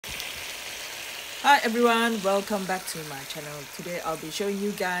Hi everyone, welcome back to my channel. Today I'll be showing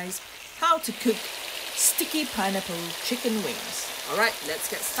you guys how to cook sticky pineapple chicken wings. Alright, let's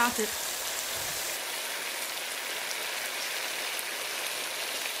get started.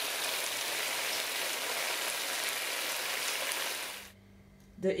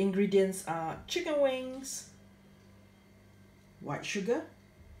 The ingredients are chicken wings, white sugar,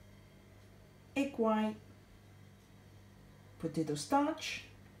 egg white, potato starch,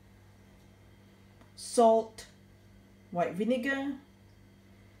 salt, white vinegar,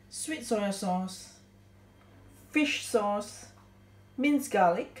 sweet soy sauce, fish sauce, minced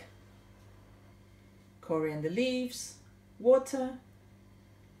garlic, coriander leaves, water,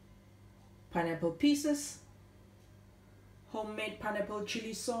 pineapple pieces, homemade pineapple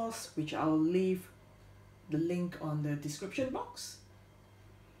chili sauce, which I'll leave the link on the description box,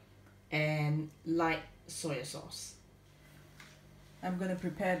 and light soy sauce. I'm going to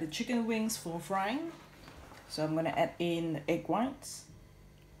prepare the chicken wings for frying. So I'm going to add in the egg whites,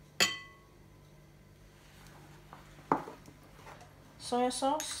 soy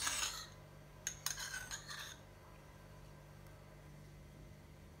sauce,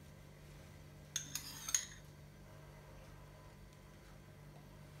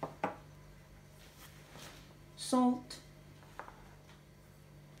 salt,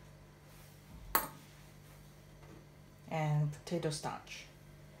 and potato starch.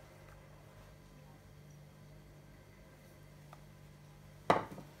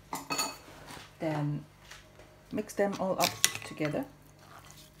 Then mix them all up together.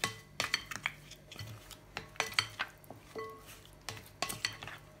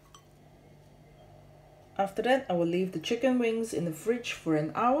 After that, I will leave the chicken wings in the fridge for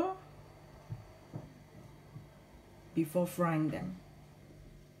an hour before frying them.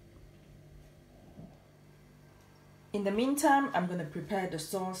 In the meantime, I'm going to prepare the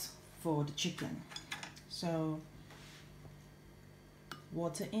sauce for the chicken. So,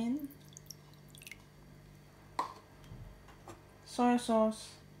 water in, soy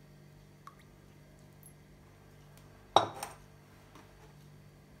sauce,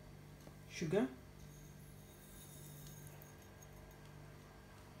 sugar,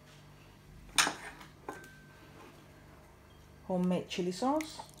 homemade chili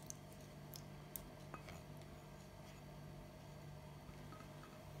sauce,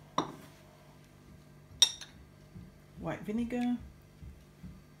 white vinegar,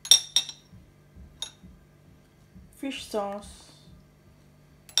 fish sauce,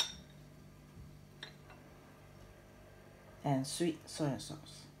 and sweet soy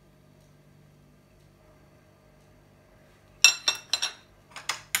sauce.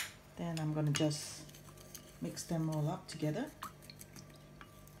 Then I'm going to just mix them all up together.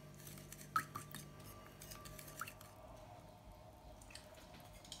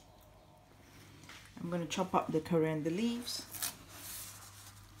 I'm going to chop up the coriander leaves.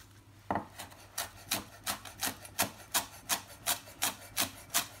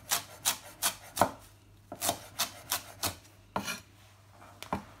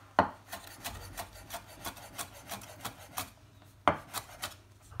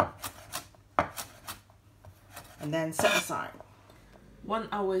 And then set aside. 1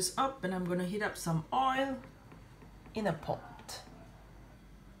 hour is up and I'm going to heat up some oil in a pot.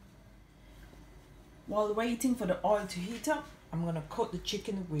 While waiting for the oil to heat up, I'm going to coat the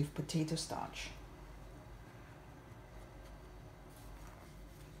chicken with potato starch.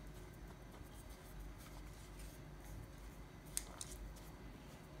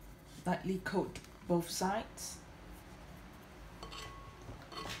 Lightly coat both sides.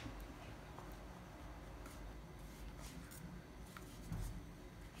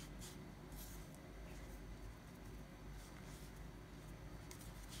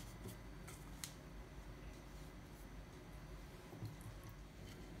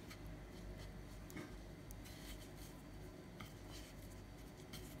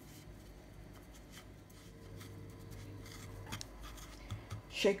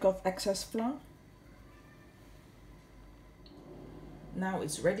 Shake off excess flour. Now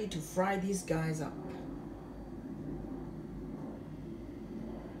it's ready to fry these guys up.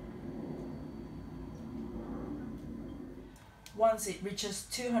 Once it reaches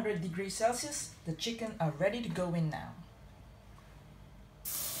 200 degrees Celsius, the chicken are ready to go in now.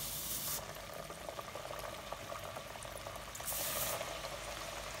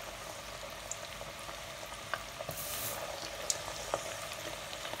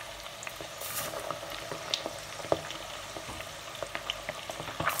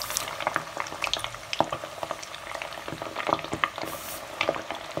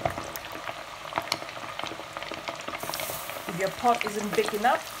 If your pot isn't big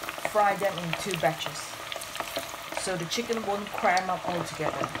enough, fry them in 2 batches, so the chicken won't cram up all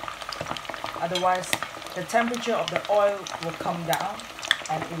together. Otherwise, the temperature of the oil will come down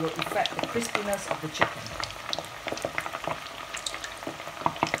and it will affect the crispiness of the chicken.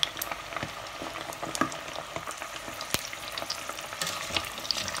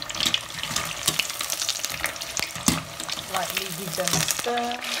 Lightly give them a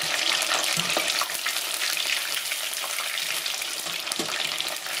stir.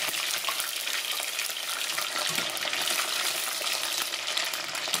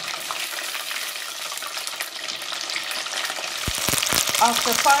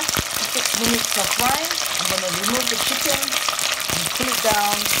 After 5 to 6 minutes of frying, I'm going to remove the chicken and cool it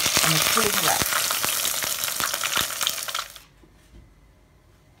down on a cooling rack.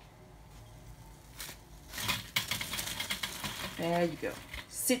 There you go.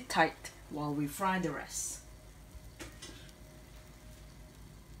 Sit tight while we fry the rest.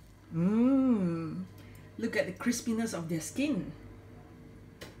 Look at the crispiness of their skin.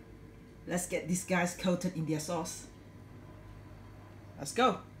 Let's get these guys coated in their sauce. Let's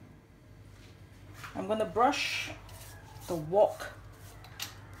go. I'm gonna brush the wok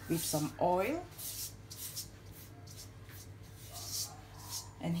with some oil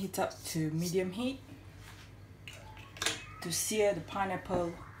and heat up to medium heat to sear the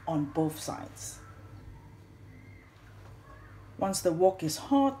pineapple on both sides. Once the wok is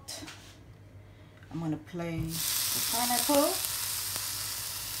hot, I'm gonna place the pineapple,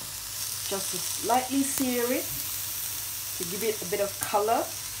 just to slightly sear it to give it a bit of color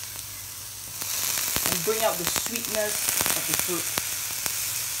and bring out the sweetness of the fruit.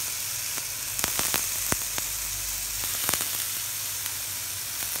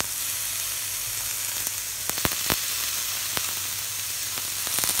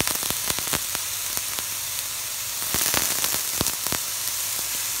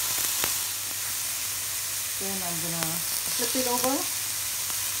 Then I'm gonna flip it over.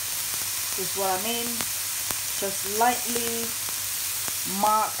 This is what I mean. Just lightly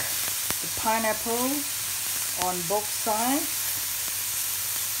mark the pineapple on both sides.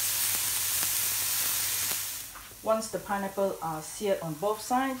 Once the pineapple are seared on both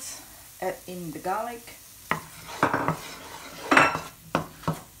sides, add in the garlic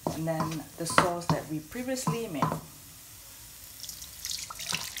and then the sauce that we previously made.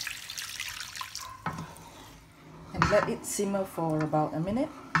 And let it simmer for about a minute.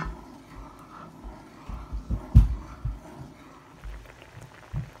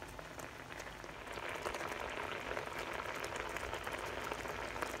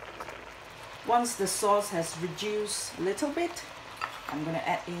 Once the sauce has reduced a little bit, I'm going to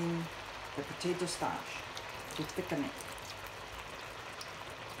add in the potato starch to thicken it.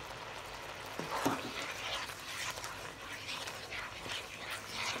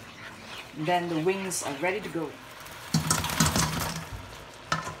 Then the wings are ready to go.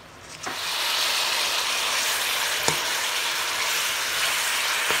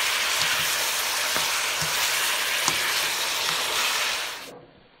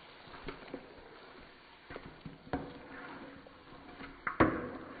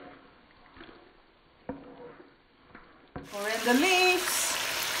 Coriander leaves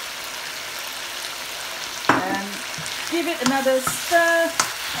and give it another stir,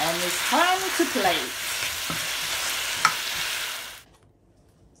 and it's time to plate.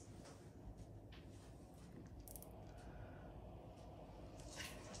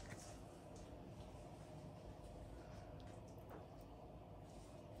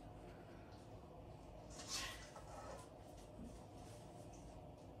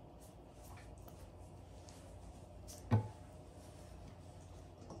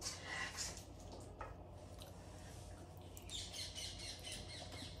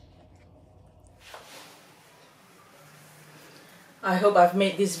 I hope I've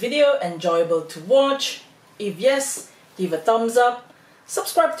made this video enjoyable to watch. If yes, give a thumbs up,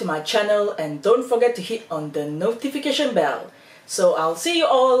 subscribe to my channel, and don't forget to hit on the notification bell. So I'll see you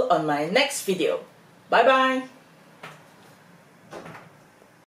all on my next video. Bye bye!